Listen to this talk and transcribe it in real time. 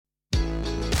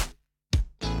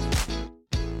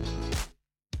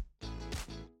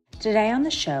Today on the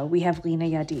show, we have Leena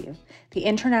Yadav, the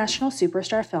international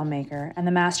superstar filmmaker and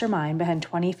the mastermind behind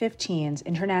 2015's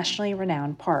internationally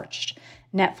renowned Parched,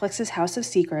 Netflix's House of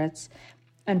Secrets,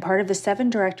 and part of the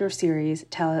 7-director series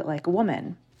Tell It Like a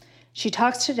Woman. She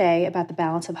talks today about the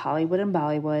balance of Hollywood and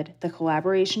Bollywood, the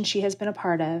collaboration she has been a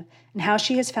part of, and how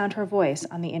she has found her voice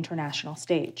on the international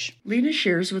stage. Leena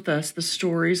shares with us the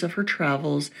stories of her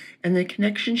travels and the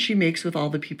connections she makes with all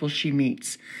the people she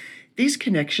meets. These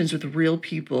connections with real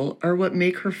people are what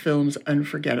make her films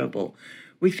unforgettable.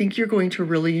 We think you're going to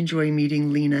really enjoy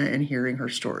meeting Leena and hearing her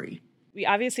story. We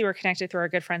obviously were connected through our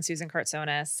good friend Susan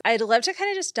Kartsonis. I'd love to kind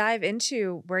of just dive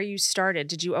into where you started.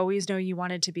 Did you always know you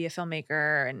wanted to be a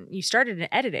filmmaker? And you started in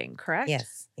editing, correct?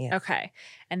 Yes. Okay.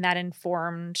 And that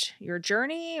informed your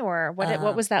journey, or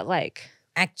what was that like?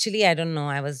 Actually, I don't know.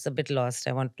 I was a bit lost.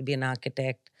 I wanted to be an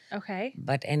architect. Okay.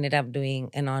 But ended up doing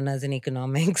an honors in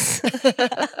economics.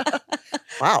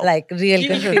 Wow. Like real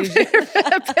confusion.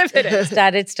 Pivoted.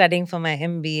 Started studying for my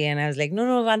MBA and I was like,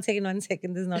 no, one second.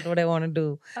 This is not what I want to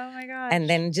do. Oh my gosh. And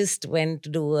then just went to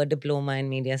do a diploma in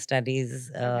media studies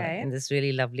in this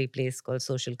really lovely place called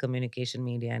Social Communication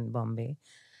Media in Bombay.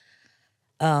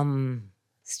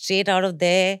 Straight out of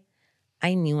there,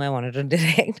 I knew I wanted to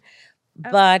direct.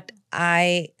 Okay. But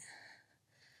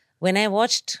when I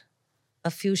watched a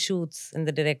few shoots and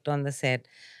the director on the set,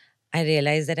 I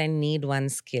realized that I need one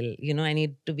skill. You know, I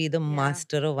need to be the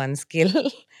master of one skill.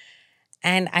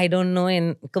 And I don't know,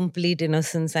 in complete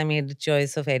innocence, I made the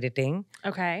choice of editing.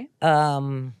 Okay.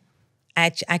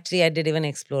 Actually, I did even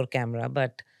explore camera,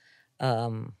 but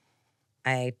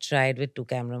I tried with 2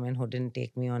 cameramen who didn't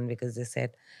take me on because they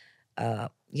said, I'll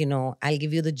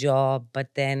give you the job,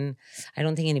 but then I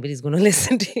don't think anybody's going to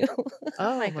listen to you.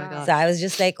 Oh my God. So I was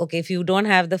just like, okay, if you don't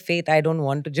have the faith, I don't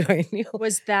want to join you.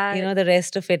 Was that... the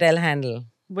rest of it I'll handle.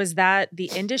 Was that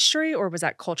the industry or was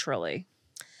that culturally?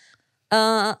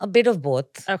 A bit of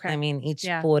both. Okay. I mean, each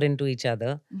pour into each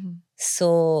other. Mm-hmm.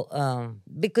 So,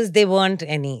 because there weren't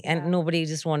any and nobody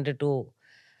just wanted to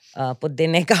put their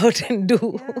neck out and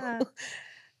do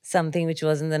something which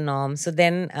wasn't the norm. So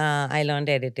then I learned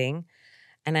editing.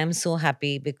 And I'm so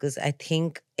happy because I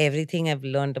think everything I've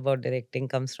learned about directing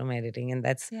comes from editing. And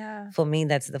that's, for me,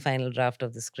 that's the final draft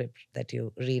of the script that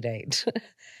you rewrite.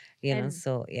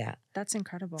 So yeah. That's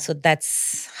incredible. So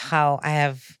that's how I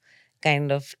have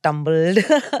kind of stumbled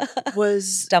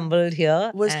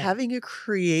here. Was having a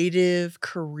creative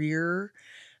career,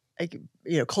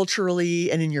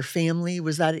 culturally and in your family,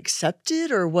 was that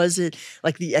accepted, or was it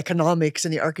like the economics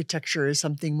and the architecture is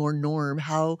something more norm?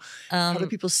 How do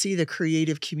people see the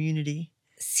creative community?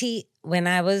 See, when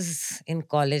I was in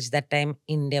college, that time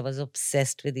India was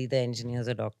obsessed with either engineers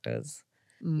or doctors.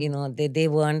 They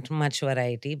weren't much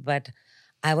variety, but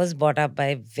I was brought up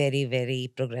by very,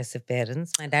 very progressive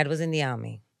parents. My dad was in the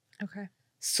army. Okay.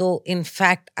 So in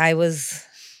fact, I was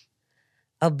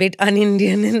a bit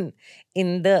un-Indian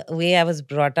in the way I was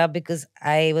brought up because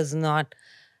I was not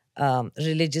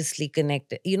religiously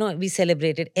connected. We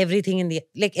celebrated everything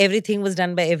everything was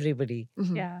done by everybody.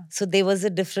 Mm-hmm. Yeah. So there was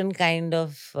a different kind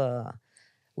of,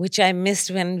 which I missed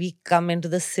when we come into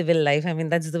the civil life. I mean,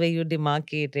 that's the way you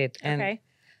demarcate it. And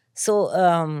so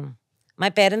my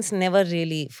parents never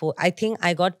really, I think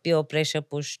I got peer pressure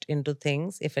pushed into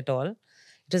things, if at all.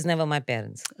 It was never my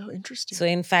parents. Oh, interesting. So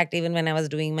in fact, even when I was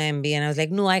doing my MBA and I was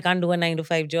like, no, I can't do a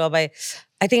 9-to-5 job. I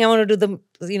think I want to do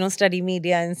the, study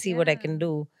media and see what I can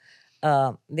do.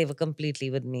 They were completely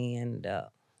with me. And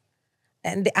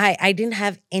I didn't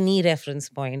have any reference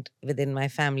point within my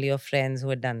family or friends who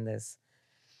had done this.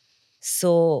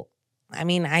 So, I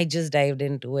mean, I just dived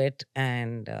into it.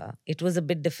 And it was a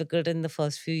bit difficult in the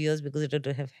first few years because it would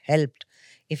have helped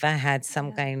if I had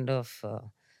some kind of...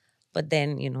 But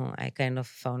then, I kind of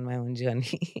found my own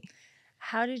journey.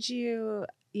 How did you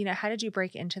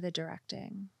break into the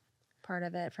directing part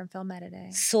of it from film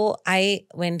editing? So I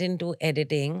went into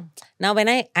editing. Now, when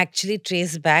I actually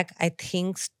trace back, I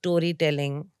think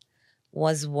storytelling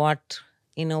was what,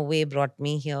 in a way, brought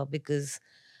me here because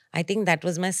I think that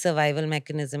was my survival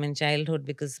mechanism in childhood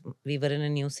because we were in a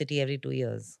new city every 2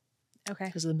 years. Okay.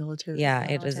 Because of the military. Yeah,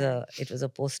 it was a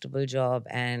postable job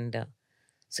and...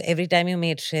 So every time you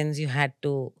made friends, you had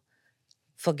to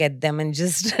forget them and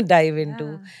just dive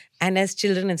into. And as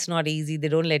children, it's not easy. They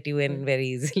don't let you in very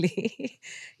easily,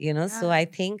 So I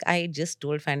think I just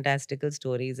told fantastical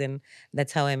stories and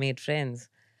that's how I made friends.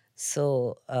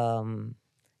 So, so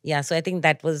I think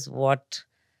that was what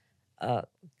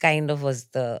kind of was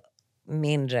the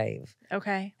main drive.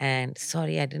 Okay. And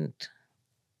sorry,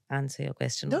 answer your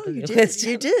question? No, What was you your did. question?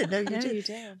 You did. No, you No, did. you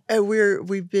did.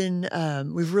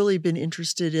 We've really been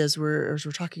interested as we're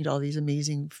talking to all these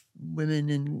amazing women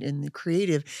in the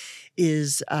creative,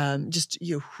 is just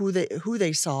who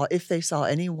they saw, if they saw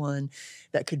anyone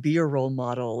that could be a role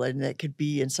model and that could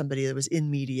be in somebody that was in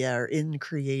media or in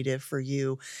creative for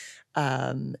you,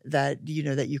 that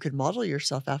that you could model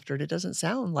yourself after. And it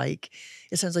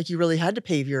sounds like you really had to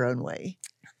pave your own way.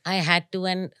 I had to,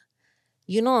 and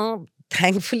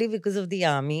thankfully, because of the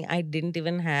army, I didn't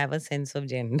even have a sense of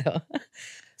gender.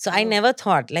 So I never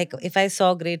thought, like, if I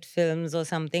saw great films or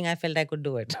something, I felt I could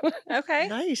do it. Okay.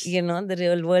 Nice. The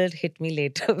real world hit me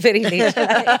later, very late.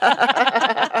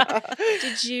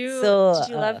 Did you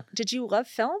So, did you love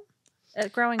film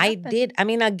growing up? I did. I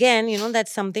mean, again,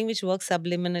 that's something which works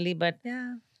subliminally. But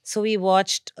Yeah. so we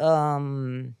watched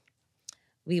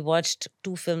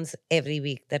 2 films every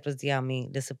week. That was the army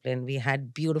discipline. We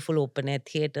had beautiful open air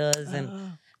theaters, and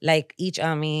Oh. like each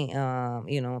army,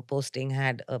 posting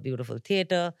had a beautiful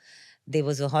theater. There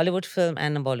was a Hollywood film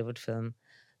and a Bollywood film.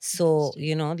 So,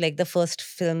 like the first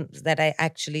films that I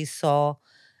actually saw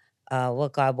were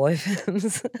cowboy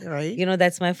films. Right.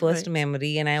 That's my first Right.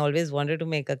 memory, and I always wanted to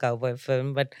make a cowboy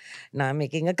film, but now I'm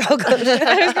making a cowgirl film.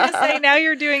 I was gonna say, now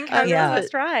you're doing Cowgirl. Yeah.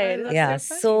 That's right. I love That's Yeah,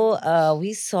 so funny. so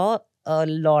we saw a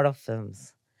lot of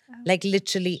films. Oh. Like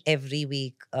literally every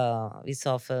week we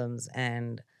saw films,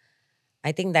 and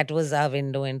I think that was our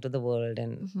window into the world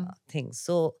and things.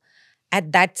 So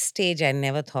at that stage, I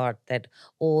never thought that,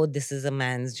 oh, this is a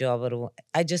man's job. Or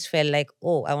I just felt like,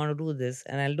 oh, I want to do this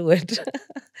and I'll do it.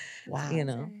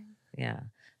 Wow. Yeah.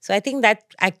 So I think that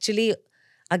actually,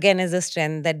 again, is a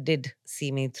strength that did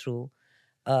see me through.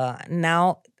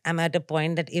 Now I'm at a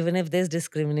point that even if there's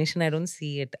discrimination, I don't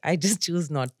see it. I just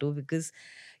choose not to, because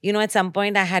at some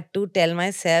point I had to tell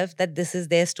myself that this is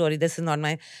their story. This is not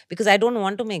because I don't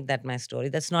want to make that my story.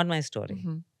 That's not my story.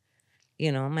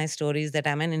 My story is that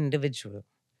I'm an individual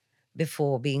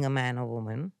before being a man or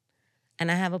woman,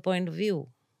 and I have a point of view.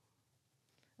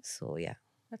 So, yeah.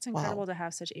 That's incredible to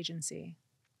have such agency,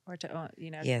 or to own,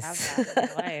 Yes. to have that in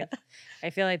your life. I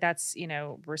feel like that's,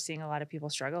 we're seeing a lot of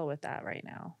people struggle with that right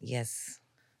now. Yes.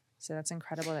 So that's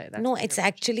incredible. No, it's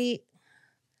actually,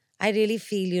 I really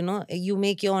feel, you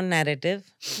make your own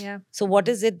narrative. Yeah. So what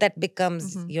is it that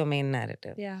becomes your main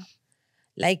narrative? Yeah.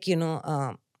 Like,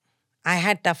 I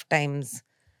had tough times,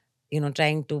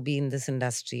 trying to be in this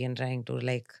industry and trying to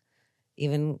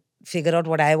even figure out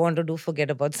what I want to do, forget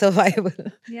about survival.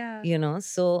 Yeah.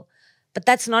 So, but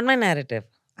that's not my narrative.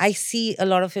 I see a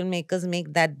lot of filmmakers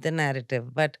make that the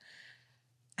narrative, but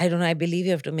I don't know. I believe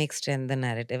you have to make strength the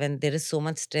narrative, and there is so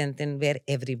much strength in where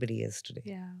everybody is today.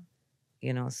 Yeah.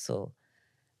 So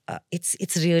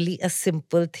it's really a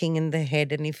simple thing in the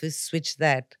head, and if you switch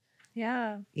that,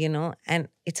 Yeah. And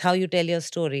it's how you tell your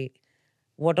story.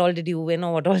 What all did you win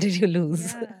or what all did you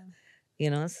lose?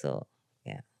 Yeah. So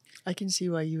yeah. I can see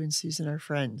why you and Susan are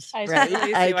friends. I right?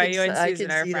 totally see I why can you and s- I Susan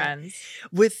can are see that.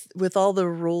 friends. With all the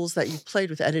roles that you've played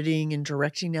with editing and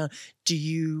directing now, do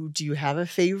you have a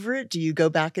favorite? Do you go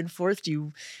back and forth? Do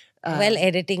you Well,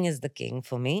 editing is the king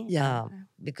for me. Yeah.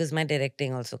 Because my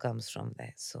directing also comes from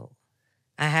there. So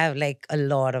I have a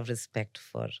lot of respect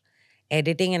for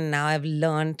editing, and now I've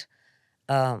learned,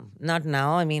 not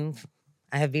now, I mean,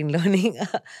 I have been learning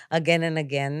again and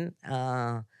again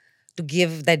to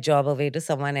give that job away to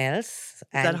someone else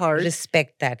and that hard?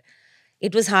 respect that.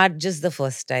 It was hard just the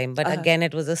first time, but again,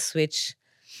 it was a switch.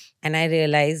 And I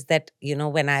realized that,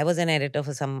 when I was an editor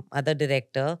for some other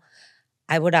director,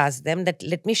 I would ask them that,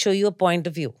 let me show you a point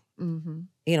of view.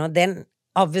 Then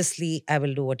obviously I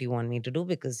will do what you want me to do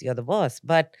because you're the boss.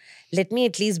 But let me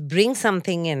at least bring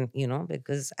something in,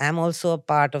 because I'm also a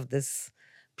part of this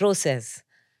process.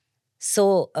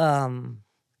 So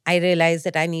I realized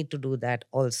that I need to do that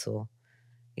also.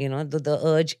 The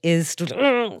urge is to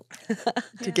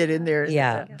to get in there.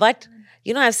 Yeah. But,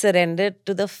 I've surrendered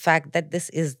to the fact that this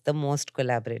is the most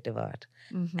collaborative art.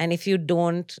 And if you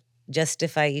don't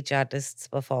justify each artist's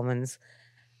performance,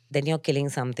 then you're killing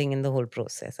something in the whole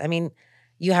process. I mean,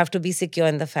 you have to be secure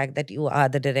in the fact that you are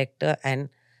the director and,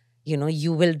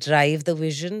 you will drive the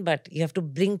vision, but you have to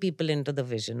bring people into the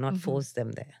vision, not force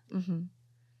them there.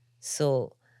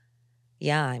 So,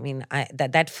 yeah, I mean,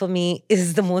 that for me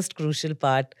is the most crucial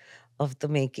part of the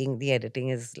making. The editing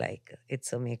is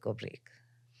it's a make or break.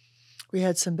 We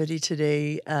had somebody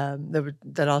today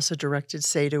that also directed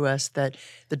say to us that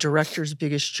the director's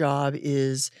biggest job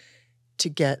is to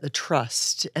get the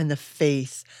trust and the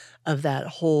faith of that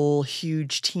whole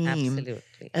huge team. Absolutely.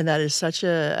 And that is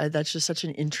that's just such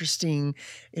an interesting,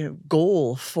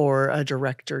 goal for a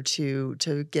director to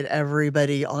get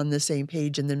everybody on the same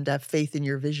page and then to have faith in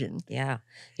your vision. Yeah.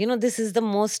 This is the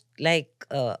most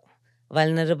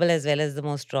vulnerable as well as the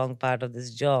most strong part of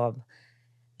this job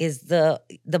is the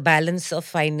balance of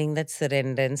finding that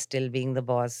surrender and still being the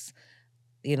boss.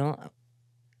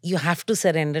 You have to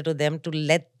surrender to them to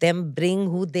let them bring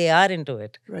who they are into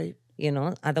it. Right.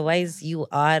 Otherwise you're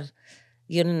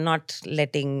not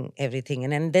letting everything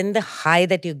in. And then the high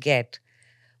that you get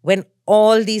when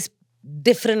all these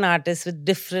different artists with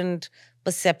different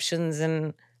perceptions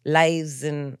and lives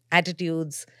and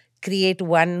attitudes create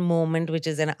one moment which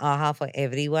is an aha for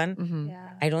everyone. Mm-hmm. Yeah.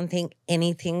 I don't think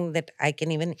anything that I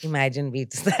can even imagine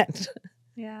beats that.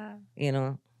 Yeah.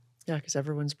 Yeah, because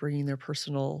everyone's bringing their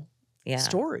personal Yeah,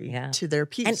 story yeah. to their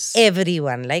piece. And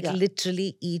everyone, Yeah.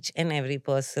 literally each and every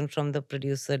person from the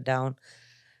producer down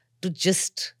to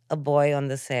just a boy on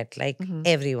the set, Mhm.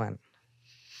 everyone.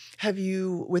 Have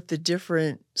you, with the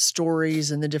different stories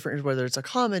and the different, whether it's a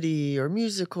comedy or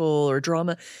musical or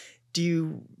drama, do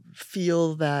you feel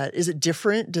that, is it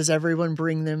different? Does everyone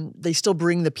bring them, they still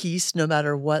bring the piece no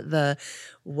matter what the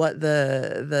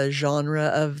genre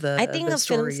of the I think the a film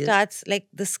story is? starts,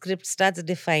 the script starts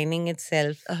defining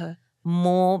itself Uh-huh.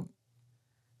 more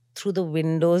through the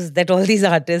windows that all these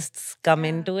artists come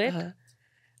Yeah. into it.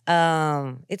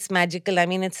 Uh-huh. It's magical. I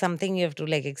mean, it's something you have to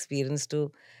experience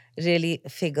to really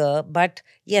figure. But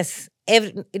yes,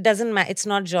 it doesn't matter. It's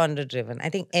not genre driven. I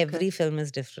think every film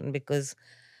is different because,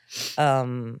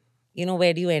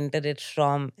 where do you enter it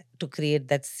from to create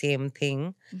that same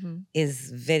thing Mhm.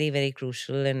 is very, very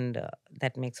crucial, and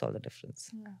that makes all the difference.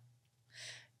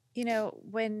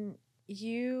 When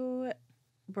you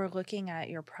were looking at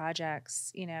your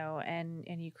projects,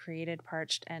 and you created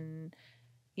Parched, and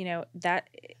that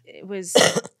it was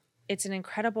it's an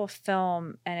incredible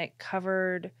film, and it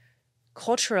covered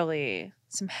culturally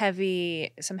some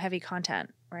heavy content,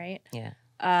 right? Yeah.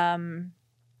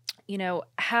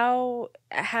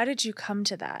 How did you come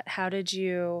to that? How did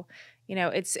you,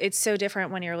 it's so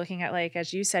different when you're looking at,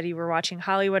 as you said, you were watching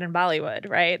Hollywood and Bollywood,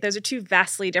 right? Those are two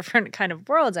vastly different kind of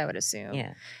worlds, I would assume.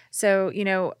 Yeah. So,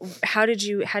 how did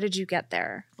you get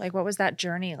there? What was that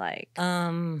journey like?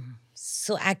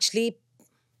 So actually,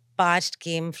 Parched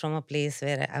came from a place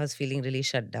where I was feeling really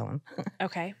shut down.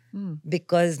 Okay.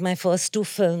 Because my first two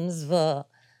films were,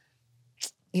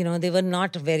 they were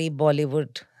not very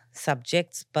Bollywood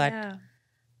subjects, but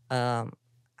Yeah.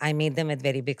 I made them with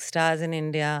very big stars in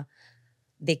India.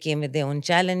 They came with their own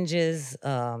challenges.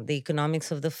 The economics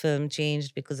of the film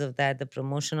changed because of that. The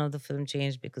promotion of the film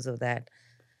changed because of that.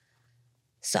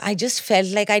 So I just felt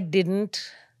like I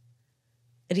didn't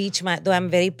reach though I'm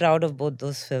very proud of both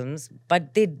those films,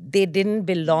 but they didn't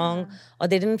belong or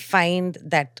they didn't find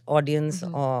that audience.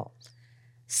 Or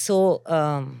so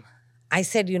I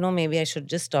said, maybe I should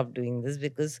just stop doing this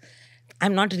because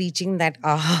I'm not reaching that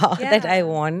aha that I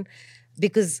want,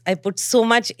 because I put so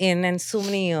much in and so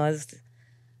many years.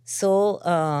 So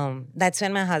that's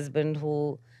when my husband,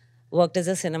 who worked as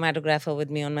a cinematographer with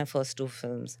me on my first two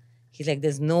films, he's like,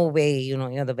 there's no way,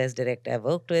 you're the best director I've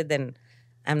worked with, and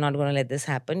I'm not going to let this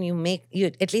happen.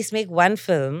 You at least make one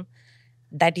film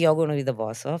that you're going to be the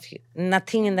boss of.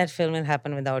 Nothing in that film will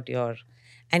happen without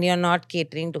and you're not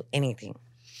catering to anything,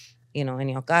 in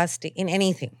your casting, in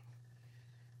anything.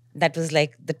 That was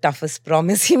the toughest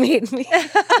promise he made me. And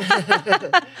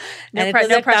it was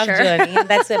a tough journey. And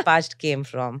that's where Parched came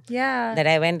from. Yeah. That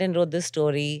I went and wrote the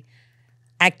story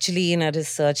actually in a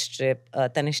research trip.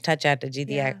 Tanishta Chatterjee,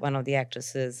 one of the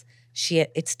actresses,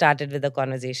 it started with a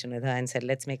conversation with her and said,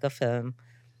 let's make a film.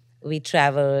 We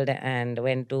traveled and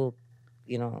went to,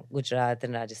 Gujarat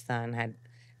and Rajasthan, had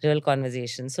real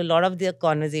conversations. So a lot of the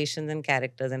conversations and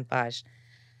characters in Parched.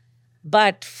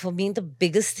 But for me, the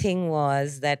biggest thing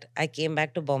was that I came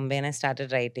back to Bombay and I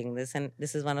started writing this. And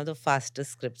this is one of the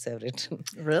fastest scripts I've written.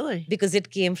 Really? Because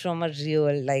it came from a real,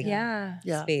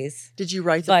 space. Did you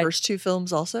write the first two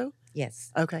films also?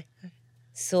 Yes. Okay.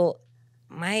 So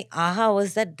my aha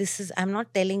was that I'm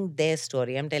not telling their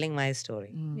story, I'm telling my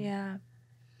story. Yeah.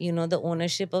 The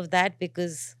ownership of that,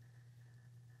 because,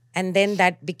 and then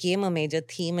that became a major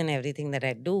theme in everything that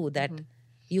I do, that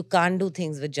you can't do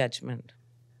things with judgment.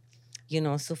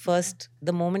 So first,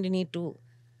 the moment you need to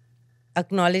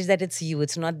acknowledge that it's you,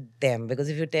 it's not them. Because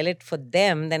if you tell it for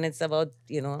them, then it's about,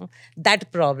 that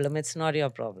problem. It's not your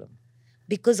problem.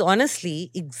 Because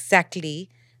honestly, exactly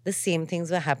the same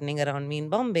things were happening around me in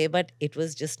Bombay, but it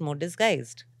was just more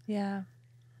disguised. Yeah.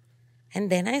 And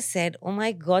then I said, oh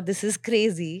my God, this is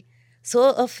crazy.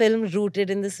 So a film rooted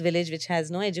in this village which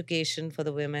has no education for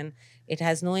the women, it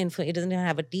has no info, it doesn't even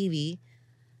have a TV.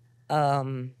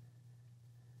 Does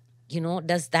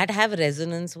that have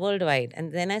resonance worldwide?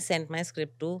 And then I sent my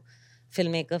script to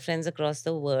filmmaker friends across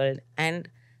the world, and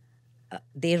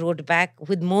they wrote back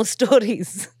with more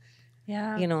stories.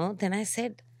 Yeah. Then I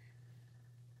said,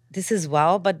 this is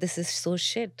wow, but this is so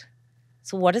shit.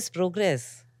 So what is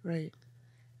progress? Right.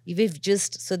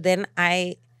 So then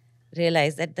I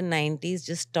realized that the 90s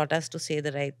just taught us to say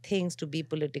the right things, to be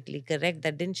politically correct.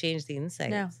 That didn't change the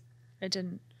insides. No, it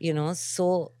didn't.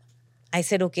 So I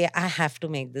said, okay, I have to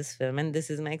make this film, and this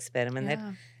is my experiment. Yeah.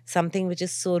 That something which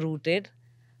is so rooted.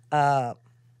 And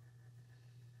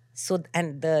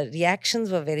the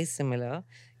reactions were very similar.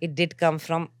 It did come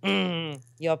from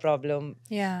your problem.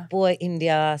 Yeah. Poor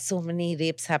India, so many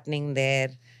rapes happening there.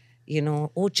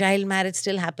 Child marriage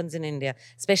still happens in India,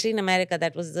 especially in America.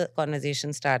 That was the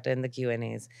conversation starter in the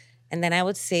Q&As. And then I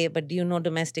would say, but do you know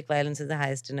domestic violence is the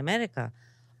highest in America?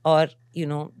 Or,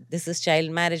 this is child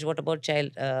marriage. What about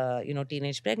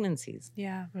teenage pregnancies?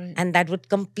 Yeah. Right. And that would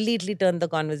completely turn the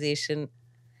conversation.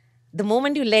 The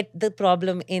moment you let the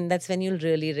problem in, that's when you'll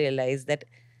really realize that.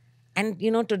 And,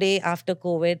 today after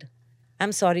COVID,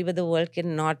 I'm sorry, but the world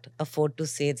cannot afford to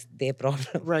say it's their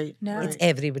problem. Right. No. Right. It's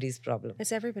everybody's problem.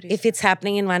 It's everybody. If it's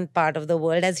happening in one part of the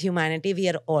world, as humanity, we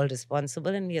are all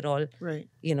responsible, and we are all, Right.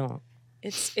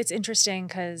 It's interesting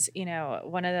because,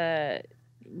 one of the,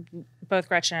 both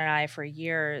Gretchen and I for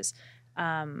years,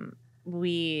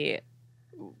 we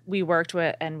worked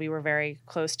with, and we were very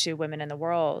close to Women in the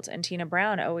World, and Tina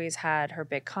Brown always had her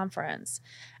big conference.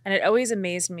 And it always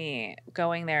amazed me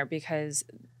going there because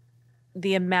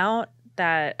the amount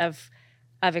of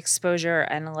exposure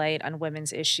and light on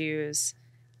women's issues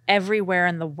everywhere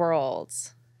in the world,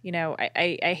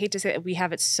 I hate to say that we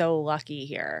have it so lucky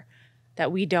here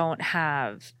that we don't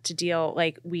have to deal,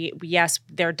 yes,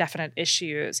 there are definite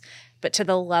issues, but to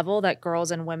the level that girls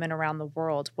and women around the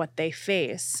world, what they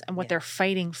face and what they're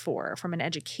fighting for from an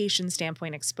education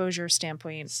standpoint, exposure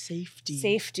standpoint,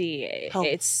 safety,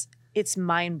 Health. it's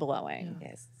mind-blowing. Yeah.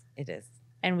 Yes, it is.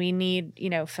 And we need,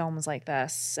 films like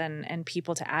this and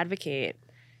people to advocate,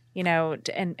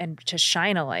 and to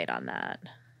shine a light on that.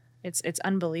 It's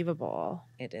unbelievable.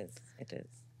 It is.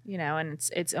 And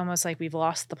it's almost like we've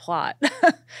lost the plot.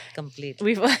 Completely.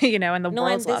 We've, and the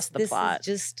world's lost the plot.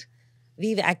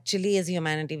 We've actually, as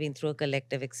humanity, been through a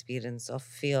collective experience of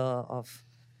fear, of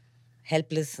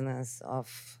helplessness,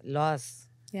 of loss.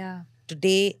 Yeah.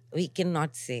 Today, we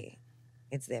cannot say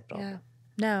it's their problem. Yeah.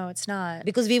 No, it's not.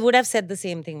 Because we would have said the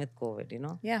same thing with COVID,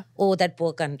 Yeah. Oh, that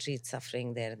poor country is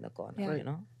suffering there in the corner,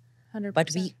 Yeah. 100%. But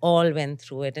we all went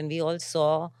through it, and we all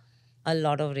saw a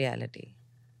lot of reality.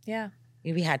 Yeah.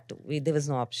 We had to. There was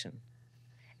no option.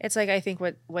 It's like, I think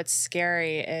what's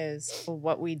scary is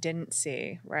what we didn't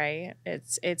see, right?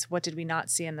 It's what did we not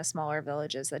see in the smaller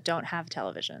villages that don't have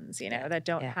televisions, that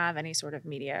don't have any sort of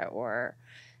media or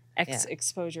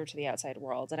exposure to the outside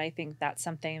world. And I think that's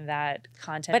something that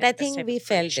content. But I think we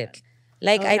felt it.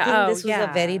 I think this was a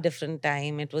very different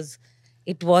time. It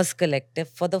was collective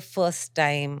for the first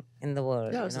time in the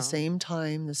world. Yeah, it was the same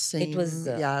time, the same. It was,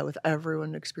 with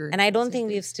everyone experiencing. And I don't the same think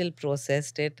thing. we've still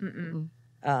processed it. Mm-mm.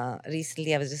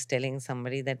 Recently, I was just telling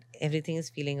somebody that everything is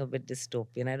feeling a bit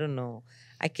dystopian. I don't know.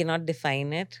 I cannot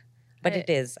define it, but it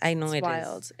is. I know It's it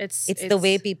wild. is. It's the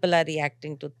way people are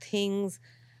reacting to things,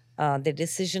 their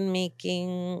decision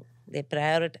making, their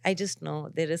priority. I just know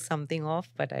there is something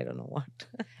off, but I don't know what.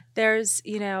 There's,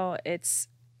 it's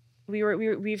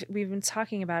we've been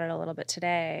talking about it a little bit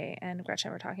today, and Gretchen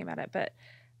and I were talking about it, but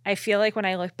I feel like when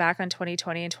I look back on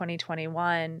 2020 and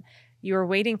 2021, you were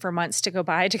waiting for months to go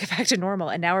by to get back to normal.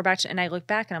 And now we're back to, and I look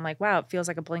back and I'm like, wow, it feels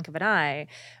like a blink of an eye.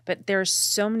 But there's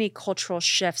so many cultural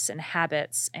shifts and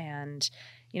habits, and,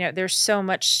 there's so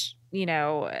much,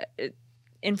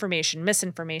 information,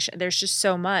 misinformation. There's just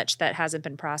so much that hasn't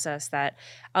been processed that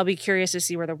I'll be curious to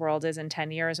see where the world is in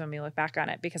 10 years when we look back on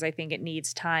it, because I think it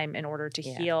needs time in order to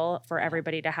heal for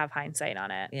everybody to have hindsight on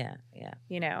it. Yeah.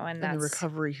 And the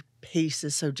recovery pace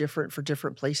is so different for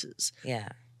different places. Yeah.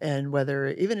 And whether,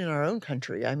 even in our own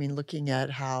country, I mean, looking at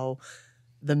how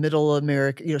the middle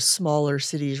America, smaller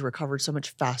cities recovered so much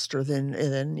faster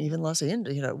than even Los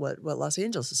Angeles, what Los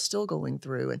Angeles is still going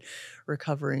through and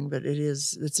recovering. But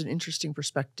it's an interesting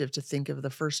perspective to think of the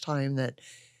first time that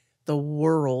the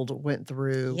world went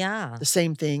through Yeah. the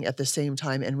same thing at the same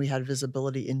time, and we had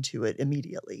visibility into it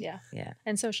immediately. Yeah. Yeah.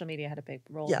 And social media had a big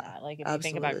role Yeah, in that. Like if you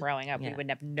think about absolutely. growing up, we Yeah. would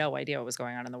have no idea what was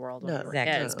going on in the world when No, we were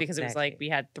Exactly. kids because it was like Exactly. we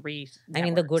had three I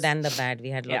mean, the good networks. and the bad. We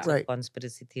had lots Yeah. of Right.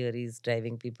 conspiracy theories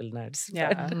driving people nuts. Yeah,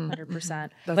 But,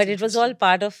 100%. That's but it was all interesting.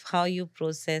 part of how you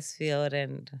process fear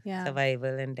and Yeah.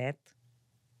 survival and death.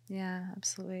 Yeah,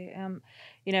 absolutely.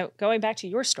 Going back to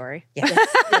your story. Yes.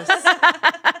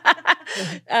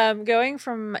 Going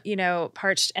from,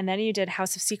 Parched, and then you did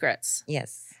House of Secrets.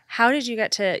 Yes. How did you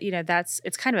get to,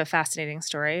 it's kind of a fascinating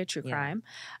story, true Yeah. crime.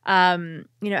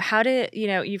 How did,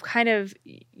 you've kind of,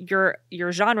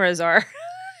 your genres are,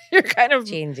 you're kind of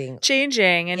Changing.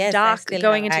 changing and Yes, I still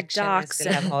going have into action, I docs.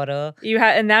 still have horror.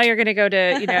 And now you're going to go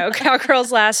to,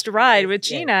 Cowgirl's Last Ride with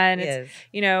Yes, Geena. And yes.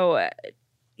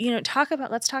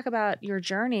 it's, let's talk about your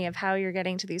journey of how you're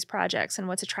getting to these projects and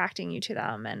what's attracting you to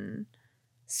them. And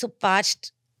So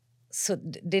Parched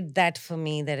did that for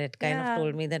me, that it kind Yeah. of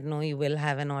told me that no, you will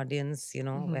have an audience,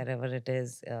 wherever it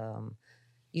is.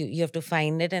 You have to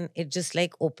find it, and it just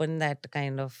like opened that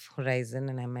kind of horizon,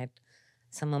 and I met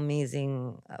some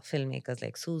amazing filmmakers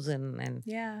like Susan and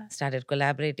yeah. started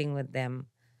collaborating with them.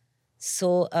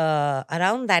 So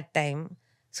around that time,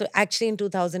 so actually in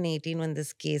 2018, when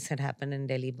this case had happened in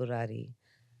Delhi, Burari,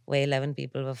 where 11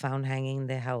 people were found hanging in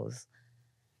their house,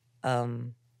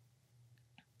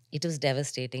 it was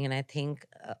devastating. And I think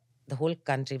the whole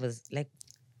country was like,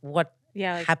 what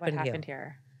Yeah, like happened, what happened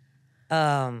here?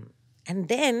 And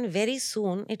then very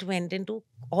soon it went into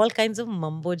all kinds of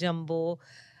mumbo jumbo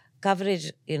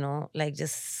coverage, like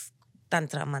just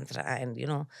tantra mantra. And,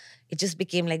 it just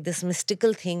became like this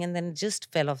mystical thing, and then it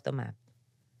just fell off the map.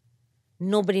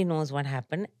 Nobody knows what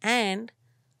happened, and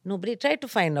nobody tried to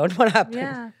find out what happened.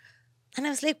 Yeah. And I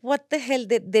was like, what the hell?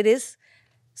 There is.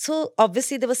 So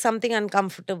obviously there was something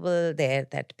uncomfortable there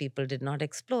that people did not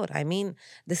explore. I mean,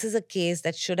 this is a case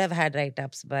that should have had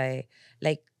write-ups by,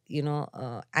 like,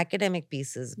 academic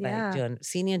pieces by Yeah.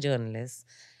 senior journalists.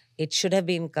 It should have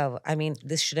been covered. I mean,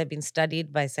 this should have been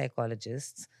studied by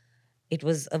psychologists. It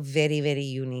was a very, very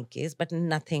unique case, but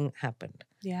nothing happened.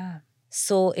 Yeah.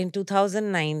 So in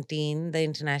 2019, the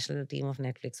international team of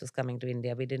Netflix was coming to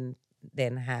India. We didn't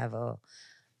then have a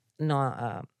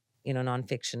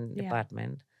nonfiction Yeah.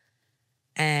 department.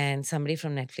 And somebody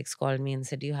from Netflix called me and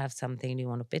said, do you have something? Do you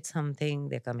want to pitch something?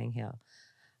 They're coming here.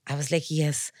 I was like,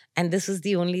 yes. And this was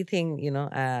the only thing,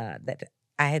 that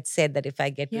I had said that if I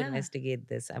get to Yeah. investigate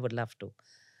this, I would love to.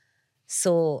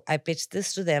 So I pitched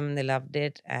this to them. They loved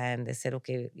it. And they said,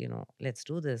 okay, let's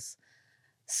do this.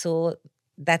 So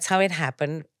that's how it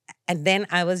happened. And then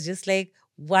I was just like,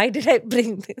 why did I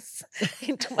bring this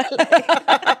into my life?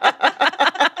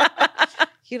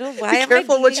 Why am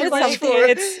Careful I what dealing you with wish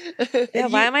something? for. Yeah,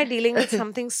 why am I dealing with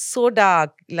something so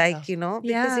dark? Like, because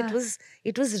Yeah.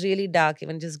 it was really dark,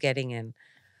 even just getting in.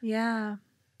 Yeah.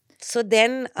 So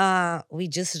then we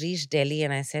just reached Delhi,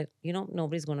 and I said,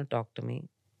 nobody's going to talk to me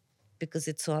because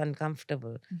it's so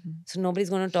uncomfortable. Mhm. So nobody's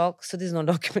going to talk, so there's no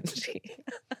documentary.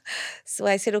 So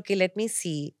I said, okay, let me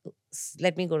see.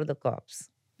 Let me go to the cops.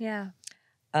 Yeah.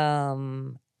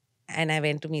 And I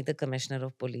went to meet the commissioner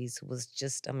of police, who was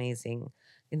just amazing.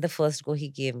 In the first go, he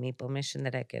gave me permission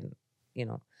that I can,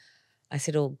 I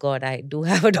said, oh God, I do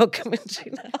have a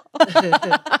documentary now.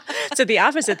 So the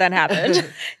opposite then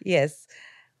happened. Yes.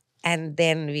 And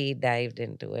then we dived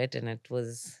into it, and it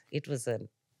was a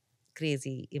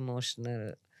crazy,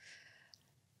 emotional,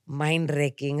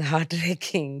 mind-wrecking,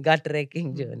 heart-wrecking,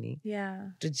 gut-wrecking journey. Yeah.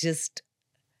 To just,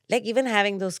 like, even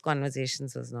having those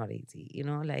conversations was not easy,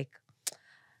 like,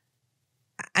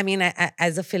 I mean, I,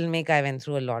 as a filmmaker, I went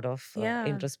through a lot of Yeah.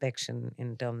 introspection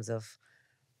in terms of,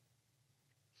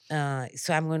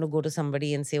 so I'm going to go to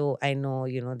somebody and say, oh, I know,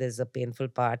 there's a painful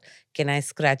part. Can I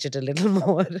scratch it a little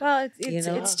more? Well, it's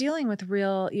know? it's dealing with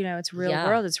real, it's real Yeah.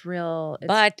 world. It's real.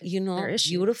 But, their issues.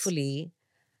 beautifully,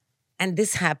 and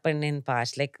this happened in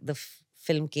Parched, like the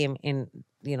film came in,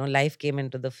 life came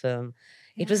into the film.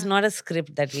 It was Yeah. not a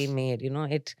script that we made,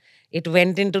 it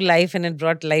went into life and it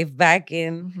brought life back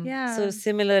in. Yeah. So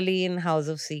similarly in House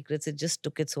of Secrets, it just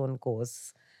took its own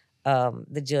course,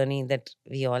 the journey that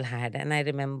we all had. And I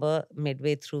remember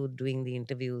midway through doing the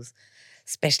interviews,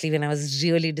 especially when I was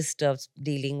really disturbed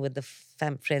dealing with the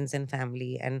friends and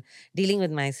family and dealing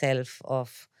with myself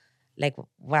of, like,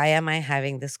 why am I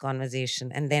having this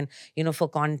conversation? And then, for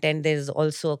content, there's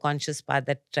also a conscious part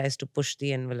that tries to push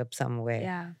the envelope somewhere.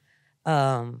 Yeah.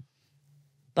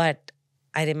 But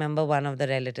I remember one of the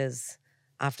relatives,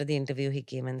 after the interview, he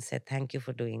came and said, thank you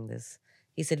for doing this.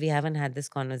 He said, we haven't had this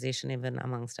conversation even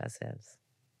amongst ourselves.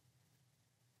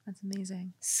 That's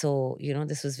amazing. So,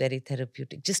 this was very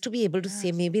therapeutic. Just to be able to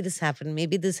say, maybe this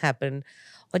happened,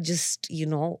 or just,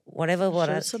 whatever were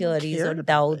Showed our someone theories or cared about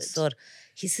doubts, it. or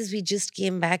he says we just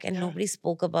came back and Yeah. nobody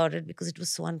spoke about it because it was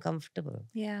so uncomfortable.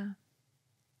 Yeah.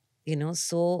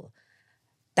 So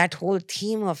that whole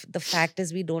theme of the fact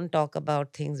is we don't talk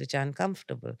about things which are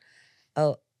uncomfortable.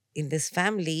 In this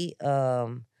family,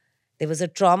 there was a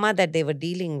trauma that they were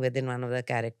dealing with in one of the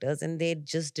characters, and they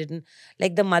just didn't,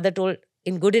 like the mother told,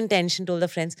 in good intention, told the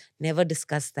friends, never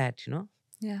discuss that,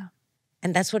 Yeah.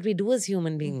 And that's what we do as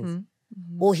human beings.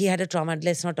 Oh, he had a trauma,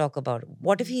 let's not talk about it.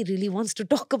 What if he really wants to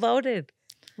talk about it?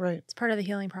 Right. It's part of the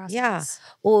healing process. Yeah.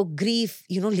 Oh, grief,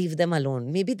 leave them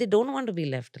alone. Maybe they don't want to be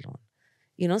left alone.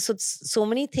 So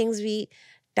many things we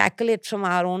tackle it from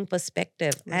our own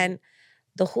perspective. Right. And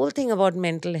the whole thing about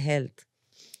mental health,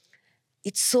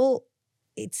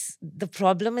 the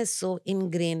problem is so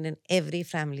ingrained in every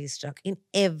family structure, in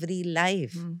every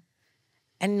life.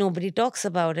 And nobody talks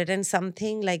about it. And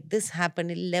something like this happened.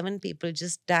 11 people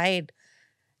just died,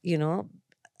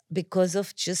 because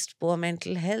of just poor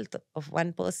mental health of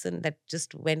one person that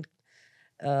just went,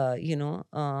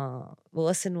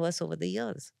 worse and worse over the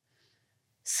years.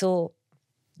 So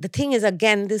the thing is,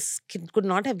 again, this could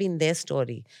not have been their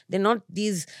story. They're not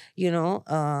these,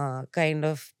 kind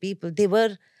of people. They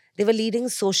were leading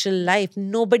social life.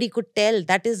 Nobody could tell.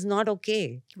 That is not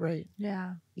okay. Right.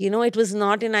 Yeah. It was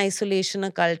not in isolation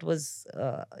a cult was,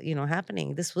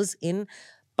 happening. This was in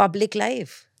public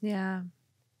life. Yeah.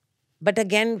 But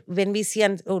again, when we see,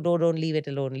 don't leave it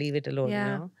alone,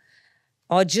 Yeah.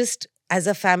 Or just as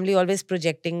a family, always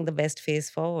projecting the best face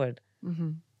forward.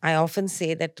 Mm-hmm. I often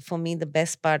say that for me, the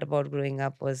best part about growing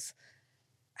up was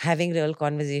having real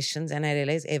conversations, and I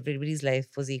realized everybody's life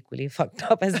was equally fucked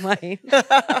up as mine.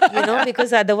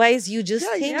 Because otherwise you just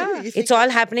think, it's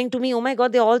all happening to me. Oh my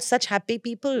God, they're all such happy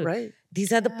people. Right.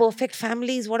 These are the perfect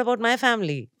families. What about my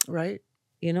family? Right.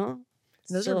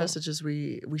 And those are messages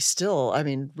we still,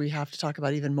 we have to talk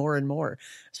about even more and more,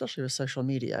 especially with social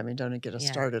media. Don't get us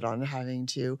started on having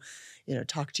to,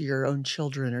 talk to your own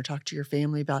children or talk to your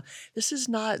family about, this is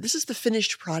the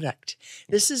finished product.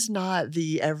 This is not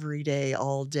the everyday,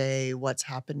 all day, what's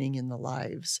happening in the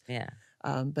lives. Yeah.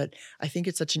 But I think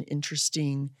it's such an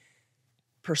interesting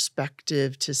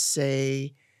perspective to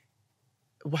say,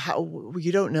 how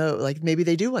you don't know, like maybe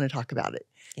they do want to talk about it.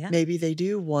 Yeah. Maybe they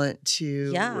do want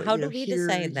to. Yeah. How do we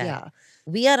decide that? Yeah.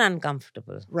 We are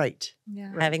uncomfortable. Right.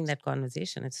 Yeah. Having that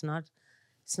conversation. It's not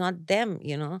them,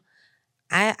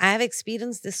 I have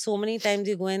experienced this so many times.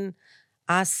 You go and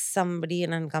ask somebody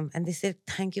and they say,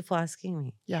 thank you for asking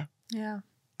me. Yeah. Yeah.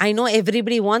 I know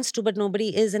everybody wants to, but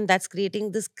nobody is. And that's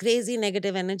creating this crazy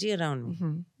negative energy around me.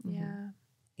 Mm-hmm.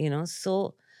 Yeah.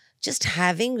 So just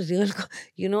having real,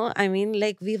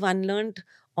 we've unlearned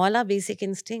all our basic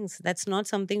instincts. That's not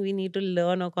something we need to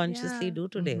learn or consciously do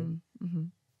today.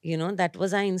 Mm-hmm. That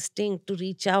was our instinct to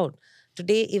reach out.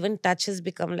 Today, even touch has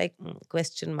become like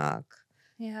question mark.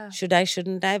 Yeah. Should I,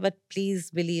 shouldn't I? But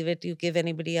please believe it. You give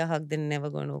anybody a hug, they're never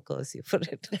going to curse you for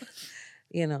it.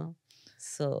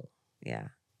 So, yeah.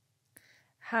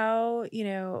 How,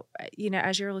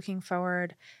 as you're looking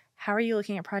forward, how are you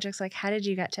looking at projects like, how did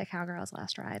you get to Cowgirl's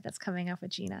Last Ride that's coming up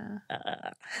with Geena?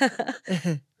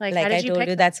 Like how did I told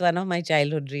you, that's one of my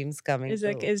childhood dreams coming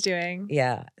is doing.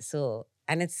 Yeah. So,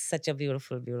 and it's such a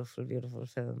beautiful, beautiful, beautiful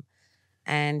film.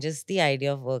 And just the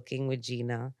idea of working with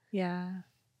Geena. Yeah.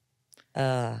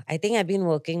 I think I've been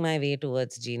working my way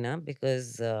towards Geena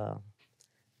because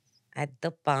at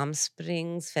the Palm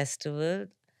Springs Festival,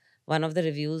 one of the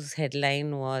reviews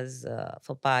headline was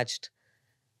for Parched,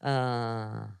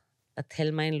 a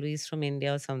Thelma and Louise from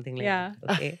India or something like that.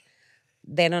 Okay.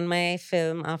 Then on my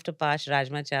film after Parched,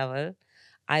 Rajma Chawal,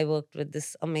 I worked with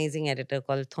this amazing editor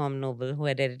called Tom Noble who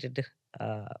had edited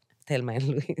Thelma and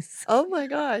Louise. Oh my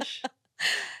gosh.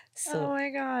 Oh my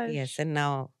gosh. Yes, and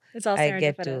now it's all I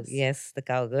get to, the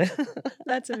Cowgirl.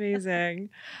 That's amazing.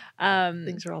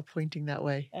 Things are all pointing that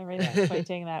way. Everything's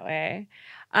pointing that way.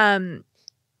 When,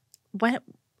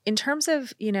 in terms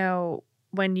of,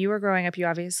 when you were growing up, you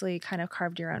obviously kind of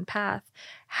carved your own path.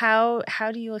 How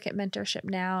do you look at mentorship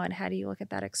now, and how do you look at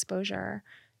that exposure?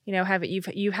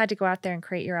 You've had to go out there and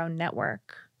create your own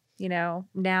network. Now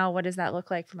what does that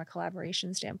look like from a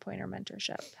collaboration standpoint or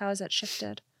mentorship? How has that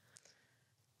shifted?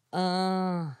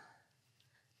 I've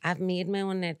made my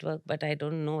own network, but I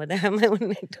don't know whether I have my own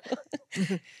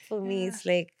network. For me, it's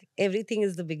like everything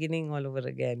is the beginning all over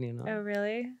again, Oh,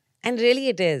 really? And really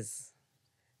it is.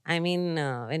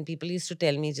 When people used to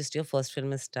tell me just your first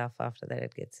film is tough, after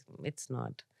that it's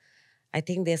not. I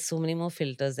think there's so many more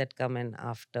filters that come in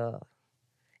after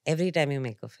every time you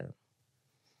make a film.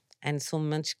 and so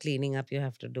much cleaning up you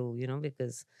have to do,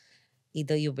 because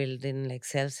either you build in like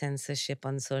self-censorship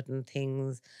on certain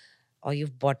things, or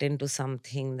you've bought into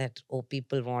something that, oh,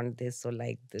 people want this or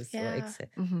like this or Yeah. etc.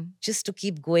 Mm-hmm. Just to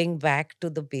keep going back to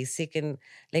the basic and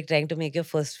like trying to make your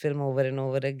first film over and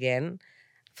over again.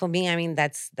 For me, I mean,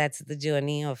 that's the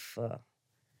journey of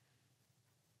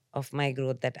my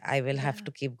growth, that I will have Yeah.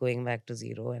 to keep going back to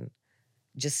zero and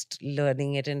just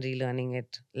learning it and relearning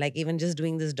it. Like even just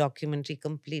doing this documentary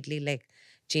completely like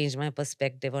changed my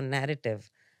perspective on narrative.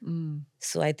 Mm.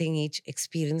 So I think each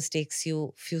experience takes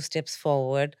you few steps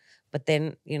forward, but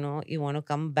then you want to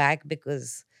come back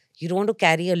because you don't want to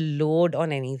carry a load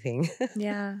on anything,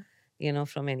 Yeah.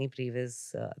 from any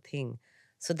previous thing.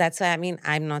 So that's why, I mean,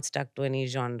 I'm not stuck to any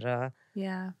genre.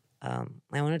 Yeah.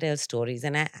 I want to tell stories,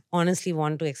 and I honestly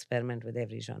want to experiment with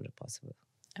every genre possible.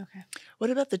 Okay. What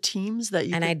about the teams that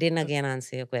you And put- I didn't again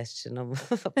answer your question. Oh,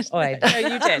 I did. No,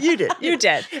 you did. You did. You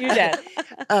did. You did.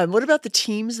 What about the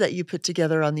teams that you put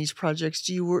together on these projects?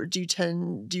 Do you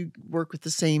work with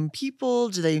the same people?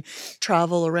 Do they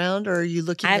travel around, or are you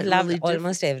looking I've at loved really different?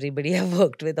 almost everybody I've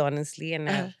worked with, honestly. And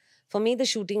Uh-huh. for me, the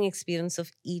shooting experience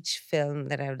of each film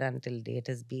that I've done till date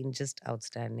has been just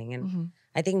outstanding. And Mhm.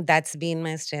 I think that's been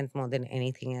my strength more than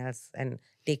anything else and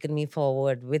taken me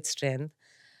forward with strength.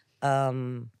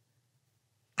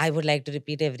 I would like to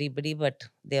repeat everybody, but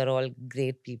they're all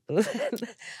great people.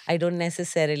 I don't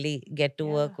necessarily get to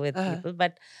work with Uh-huh. people.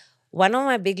 But one of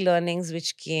my big learnings,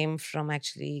 which came from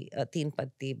actually Teen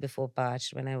Patti before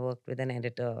Parched, when I worked with an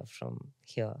editor from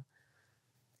here,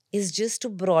 is just to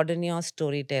broaden your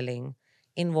storytelling,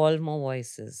 involve more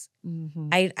voices.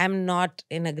 Mhm. I'm not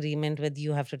in agreement with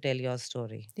you have to tell your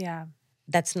story. Yeah.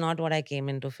 That's not what I came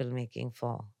into filmmaking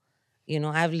for.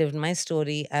 I've lived my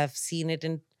story. I've seen it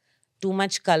in too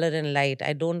much color and light.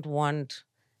 I don't want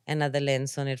another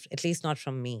lens on it, at least not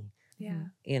from me.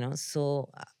 Yeah.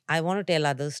 So I want to tell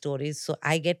other stories. So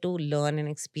I get to learn and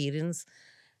experience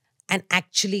and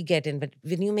actually get in. But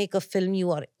when you make a film,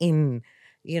 you are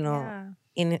Yeah.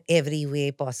 in every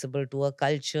way possible, to a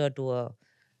culture, to a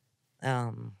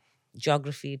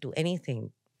geography, to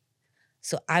anything.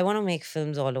 So I want to make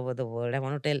films all over the world. I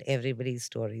want to tell everybody's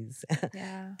stories.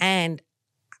 Yeah. And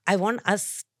I want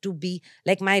us to be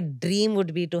like, my dream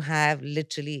would be to have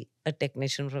literally a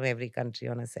technician from every country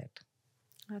on a set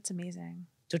That's amazing.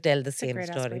 to tell the a same great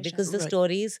story. aspiration. Because the Right.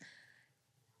 stories,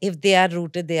 if they are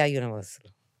rooted, they are universal.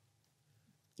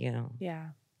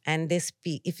 Yeah. And they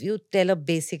speak. If you tell a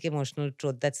basic emotional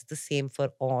truth, that's the same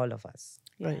for all of us.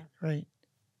 Yeah. Right. Right.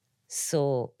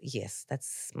 So yes,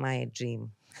 that's my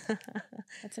dream.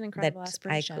 That's an incredible that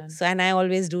aspiration. and I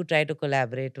always do try to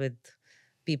collaborate with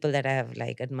people that I have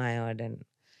like admired,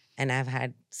 and I've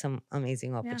had some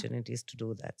amazing opportunities to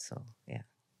do that. So yeah.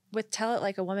 With Tell It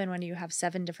Like a Woman, when you have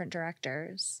 7 different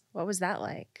directors, what was that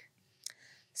like?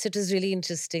 So it was really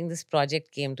interesting. This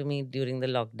project came to me during the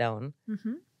lockdown.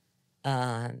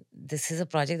 Mm-hmm. This is a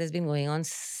project that's been going on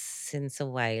since a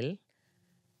while,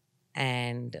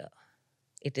 and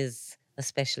it is a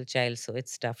special child, so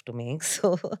it's tough to make.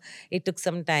 So it took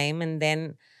some time, and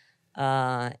then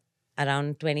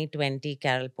around 2020,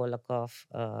 Carol Polakov,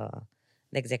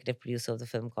 the executive producer of the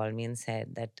film, called me and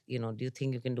said that, do you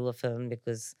think you can do a film,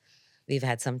 because we've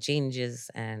had some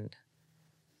changes. And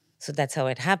so that's how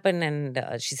it happened.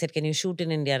 And she said, can you shoot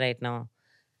in India right now?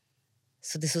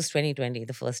 So this was 2020,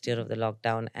 the first year of the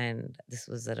lockdown. And this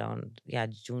was around,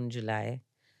 June, July.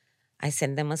 I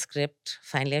sent them a script.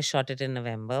 Finally, I shot it in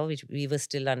November, which we were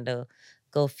still under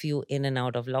curfew, in and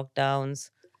out of lockdowns.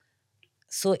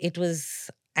 So it was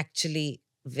actually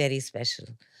very special,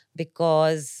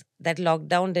 because that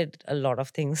lockdown did a lot of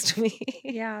things to me.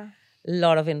 Yeah. A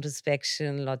lot of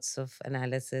introspection, lots of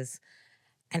analysis.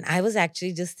 And I was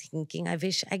actually just thinking, I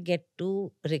wish I get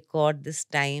to record this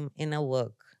time in a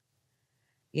work,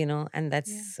 and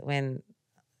that's when.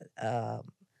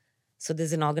 So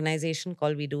there's an organization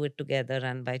called We Do It Together,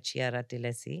 run by Chiara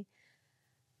Tilesi.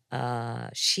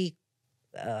 She,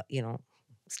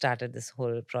 started this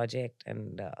whole project,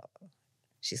 and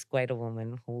she's quite a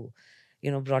woman who,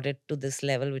 brought it to this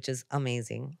level, which is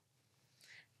amazing.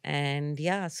 And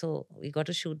so we got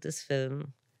to shoot this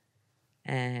film,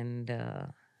 and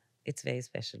it's very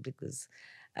special because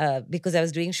I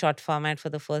was doing short format for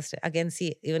the first. Again,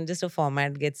 see, even just a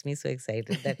format gets me so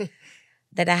excited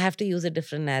that I have to use a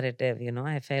different narrative.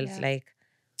 I felt like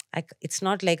it's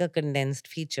not like a condensed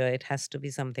feature. It has to be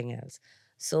something else.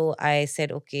 So I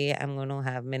said, okay, I'm going to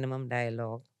have minimum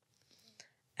dialogue,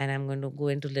 and I'm going to go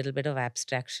into a little bit of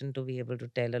abstraction to be able to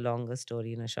tell a longer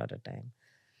story in a shorter time.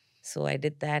 So I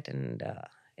did that, and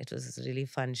it was really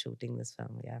fun shooting this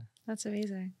film. Yeah. That's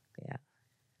amazing. Yeah.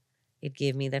 it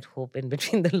gave me that hope in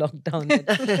between the lockdown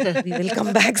that we will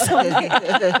come back someday.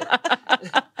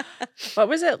 What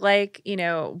was it like?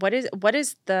 What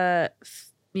is the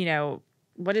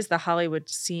Hollywood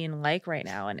scene like right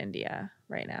now in India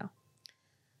right now?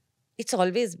 It's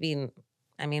always been,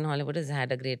 I mean, Hollywood has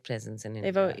had a great presence in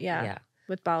India. Yeah.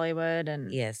 With Bollywood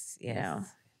and Yes.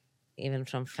 Even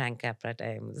from Frank Capra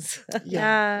times.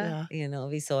 Yeah.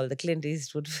 We saw all the Clint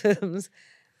Eastwood films.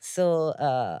 So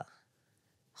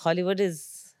Hollywood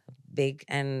is big,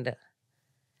 and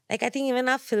like I think even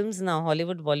our films now,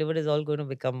 Hollywood, Bollywood is all going to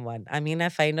become one. I mean, I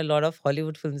find a lot of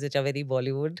Hollywood films which are very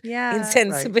Bollywood in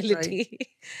sensibility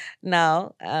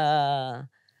now.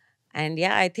 And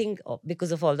yeah, I think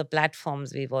because of all the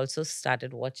platforms, we've also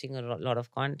started watching a lot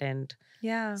of content.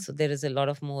 Yeah. So there is a lot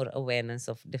of more awareness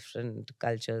of different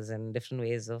cultures and different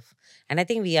ways of, and I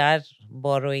think we are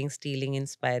borrowing, stealing,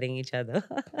 inspiring each other.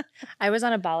 I was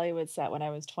on a Bollywood set when I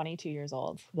was 22 years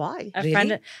old. Why? A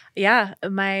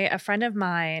friend of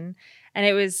mine, and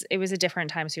it was a different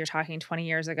time. So you're talking 20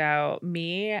 years ago.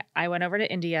 I went over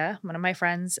to India. One of my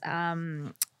friends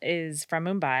is from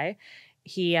Mumbai.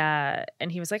 He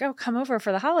was like, "Oh, come over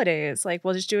for the holidays. Like,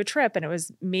 we'll just do a trip." And it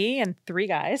was me and 3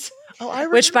 guys. Oh, I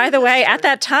remember. Which, by the way, at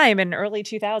that time in early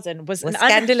 2000 was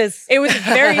scandalous. It was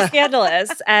very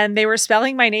scandalous, and they were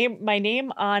spelling my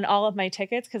name on all of my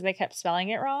tickets because they kept spelling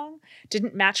it wrong.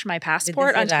 Didn't match my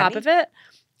passport on top of it.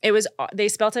 It was they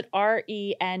spelt it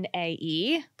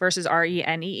Renae versus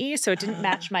Renee, so it didn't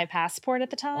match my passport at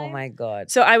the time. Oh my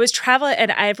God. So I was traveling, and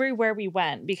everywhere we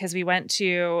went, because we went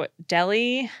to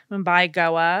Delhi, Mumbai,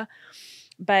 Goa,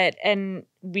 and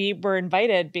we were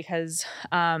invited because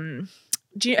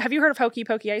have you heard of Hokey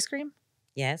Pokey ice cream?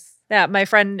 Yes. Yeah, my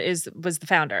friend was the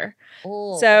founder.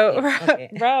 Oh, so okay.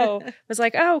 Ro was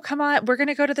like, "Oh, come on, we're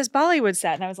gonna go to this Bollywood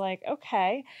set," and I was like,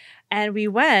 "Okay," and we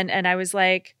went, and I was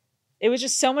like. It was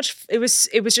just so much. It was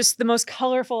just the most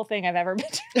colorful thing I've ever been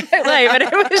to in my life, and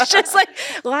it was just like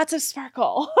lots of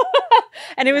sparkle,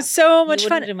 and it was so much fun.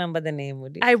 You wouldn't remember the name,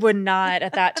 would you? I would not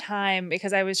at that time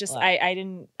because I was just Wow. I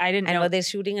didn't And know. were they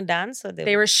shooting a dance or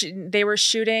They were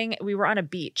shooting. We were on a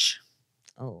beach.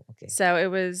 Oh, okay. So it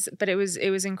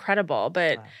was incredible.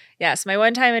 But Wow. yes, my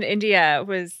one time in India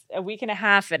was a week and a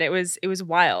half, and it was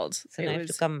wild. So now I have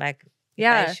to come back.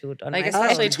 Yeah, I shoot on like my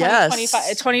especially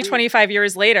phone. 20, 25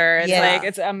 years later, it's Yeah. like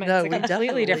it's a we completely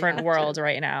definitely different have world to.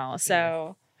 right now.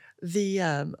 So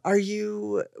How are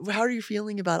you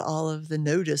feeling about all of the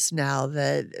notice now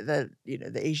that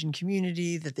the Asian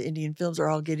community, that the Indian films are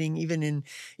all getting, even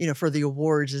in for the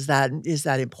awards? Is that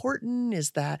important?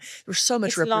 Is that there's so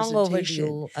much It's representation? long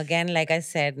overdue. Again, like I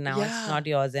said, now Yeah. it's not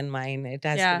yours and mine. It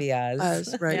has Yeah. to be ours.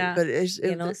 Us, right? Yeah.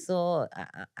 But So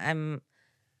I'm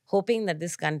hoping that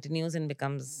this continues and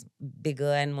becomes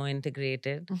bigger and more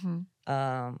integrated. Mhm.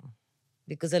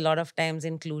 Because a lot of times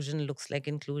inclusion looks like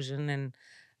inclusion, and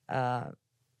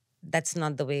that's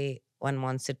not the way one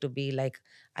wants it to be. Like,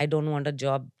 I don't want a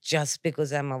job just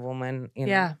because I'm a woman.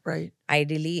 yeah, Right.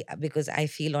 Ideally, because I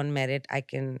feel on merit, I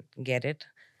can get it.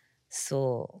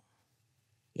 So,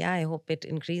 yeah, I hope it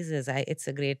increases. It's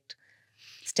a great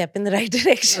step in the right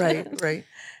direction. Right.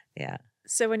 Yeah.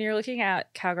 So when you're looking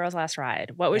at Cowgirl's Last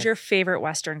Ride, what was Yes. your favorite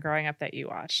Western growing up that you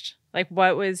watched? Like,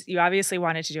 you obviously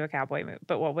wanted to do a cowboy movie,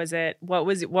 but what was it? What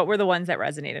were the ones that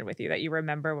resonated with you that you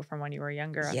remember from when you were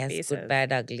younger? on Yes, Faces? Good,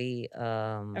 Bad, Ugly.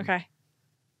 Okay.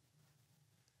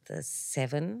 The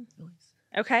Seven.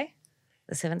 Okay.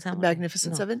 The Seven The Samurai.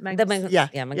 Magnificent No. Seven.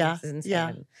 Yeah. Magnificent yeah.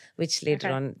 Seven, which later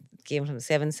Okay. on came from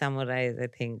Seven Samurais, I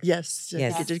think. Yes. I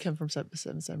think Yes. it did come from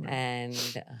Seven Samurai.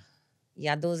 And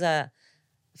yeah, those are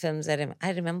films that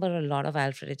I remember a lot of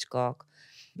Alfred Hitchcock,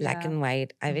 black Yeah. and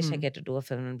white. I wish I Mhm. get to do a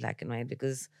film in black and white,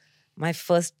 because my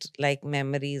first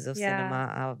memories of Yeah.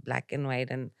 cinema are black and white,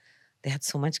 and they had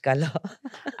so much color.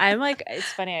 I'm like,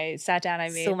 it's funny. I sat down. I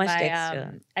made So much my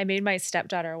texture. I made my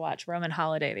stepdaughter watch Roman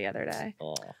Holiday the other day,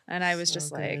 Oh, and I was So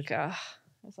just good. like, I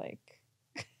was like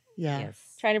Yeah. yes.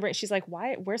 trying to bring. She's like,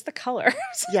 why? Where's the color? I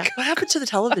was Yeah. like, What happened to the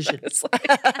television? It's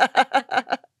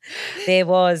like- There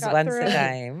was Got once through a it.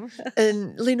 time.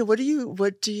 And Leena, what do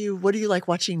you like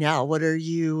watching now? What are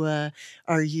you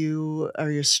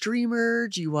a streamer?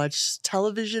 Do you watch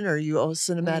television? Are you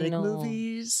cinematic No.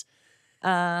 movies?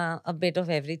 A bit of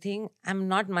everything. I'm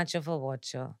not much of a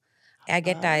watcher. I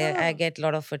get tired. I Ah. get a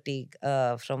lot of fatigue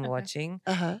from Okay. watching.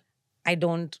 Uh-huh.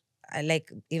 I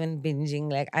like even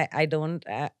binging. Like I don't.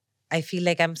 I feel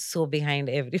like I'm so behind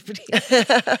everybody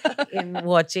in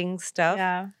watching stuff.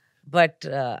 yeah. But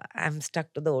I'm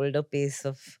stuck to the older pace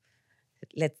of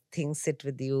let things sit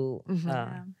with you. Mhm.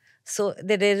 Yeah. So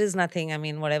there is nothing. I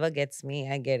mean, whatever gets me,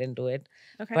 I get into it.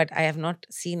 Okay. But I have not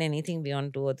seen anything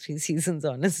beyond 2 or 3 seasons,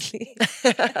 honestly.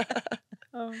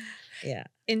 Oh. Yeah.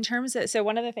 In terms of, so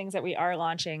one of the things that we are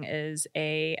launching is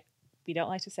we don't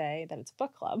like to say that it's a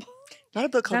book club. Not a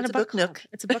book club, Not it's a book club. nook.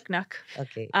 It's a book nook.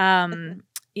 Okay. And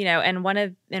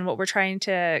what we're trying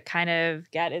to kind of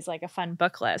get is like a fun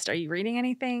book list. Are you reading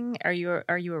anything? Are you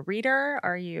a reader?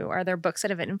 Are there books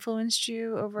that have influenced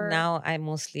you over Now I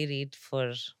mostly read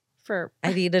for for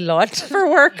I read a lot for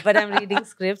work? but I'm reading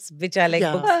scripts, which are like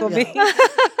Yeah, books for me.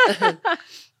 yeah.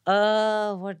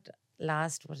 What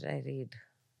did I read?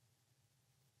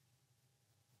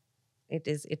 It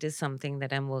is something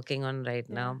that I'm working on right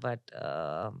now, but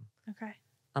Okay.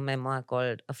 a memoir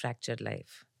called A Fractured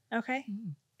Life. Okay.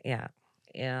 Yeah.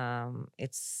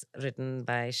 It's written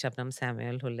by Shabnam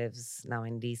Samuel, who lives now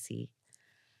in DC.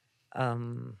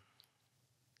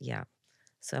 Yeah.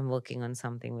 So I'm working on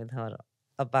something with her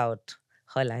about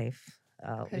her life,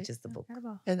 Okay. which is the book.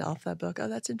 Incredible. And off that book. Oh,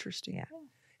 that's interesting. Yeah.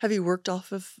 Have you worked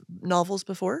off of novels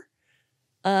before?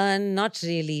 Not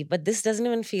really, but this doesn't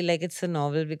even feel like it's a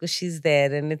novel because she's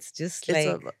there, and it's just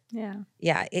like,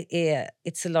 Yeah.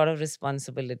 it's a lot of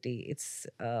responsibility. It's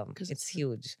it's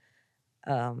huge.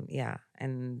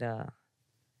 And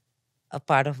a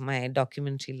part of my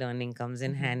documentary learning comes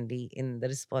in handy in the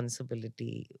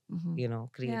responsibility.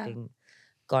 Mhm. Creating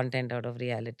content out of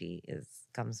reality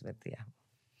comes with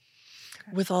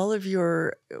With all of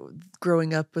your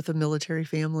growing up with a military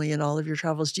family and all of your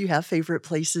travels, do you have favorite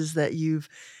places that you've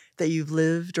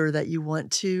lived or that you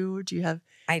want to? Do you have?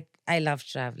 I love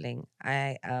traveling.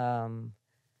 I've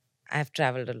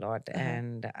traveled a lot,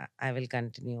 and I will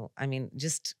continue. I mean,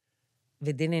 just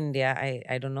within India,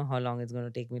 I don't know how long it's going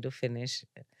to take me to finish.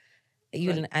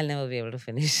 I'll never be able to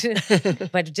finish.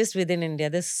 But just within India,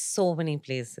 there's so many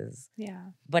places. Yeah.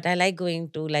 But I like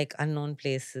going to like unknown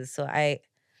places. So I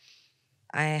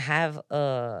have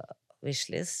a wish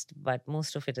list, but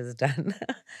most of it is done.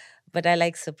 But I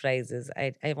like surprises.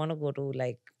 I want to go to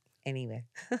like anywhere.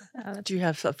 Do you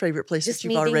have favorite places Just you've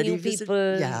meeting already new visited?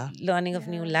 people, Yeah. learning of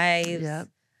new lives. Yeah.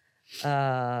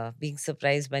 Being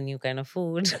surprised by new kind of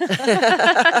food.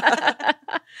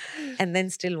 And then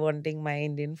still wanting my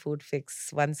Indian food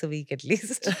fix once a week at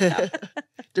least.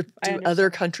 Do other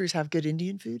countries have good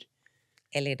Indian food?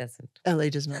 LA doesn't. LA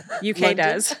does not. UK London?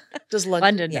 does. Does London?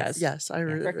 London Yes. does. Yes, I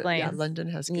Brick yeah, Lane. London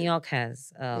has New good. York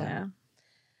has. Yeah.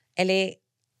 LA,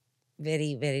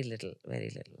 very, very little,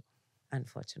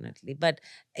 unfortunately. But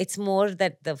it's more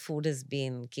that the food has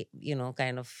been,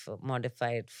 kind of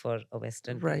modified for a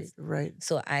Western taste. Right.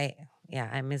 So I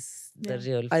miss the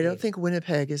real food. I don't think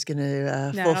Winnipeg is going to No,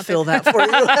 I don't fulfill think- that for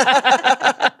you.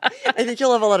 I think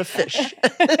you'll have a lot of fish.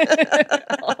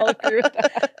 I'll agree with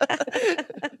that.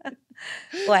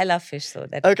 Oh, I love fish, so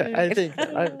that's Okay, I think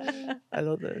I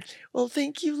love that. Well,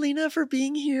 thank you, Leena, for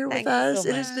being here with Thank you us. so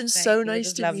it has much. been Thank so you. It nice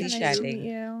was to lovely meet chatting.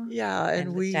 you. Yeah,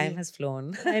 and the time has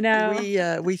flown. I know.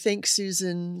 we thank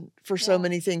Susan for so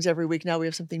many things every week. Now we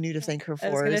have something new to thank her I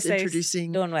was for. gonna Is say,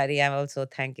 introducing. Don't worry, I'm also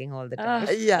thanking all the time.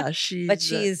 Yeah, But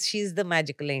she's the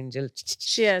magical angel.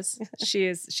 She is. She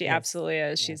Yes. absolutely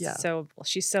is. She's Yeah.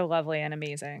 she's so lovely and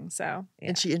amazing. So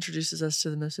and she introduces us to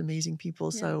the most amazing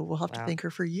people. So we'll have to Wow. thank her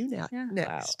for you now. Yeah. Wow.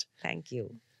 Next. Thank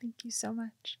you. thank you so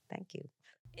much. Thank you.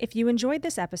 If you enjoyed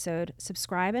this episode,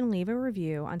 subscribe and leave a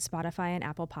review on Spotify and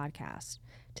Apple Podcasts.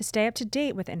 To stay up to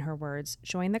date with In Her Words,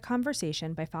 join the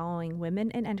conversation by following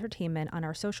Women in Entertainment on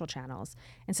our social channels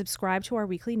and subscribe to our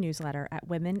weekly newsletter at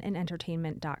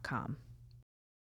womeninentertainment.com.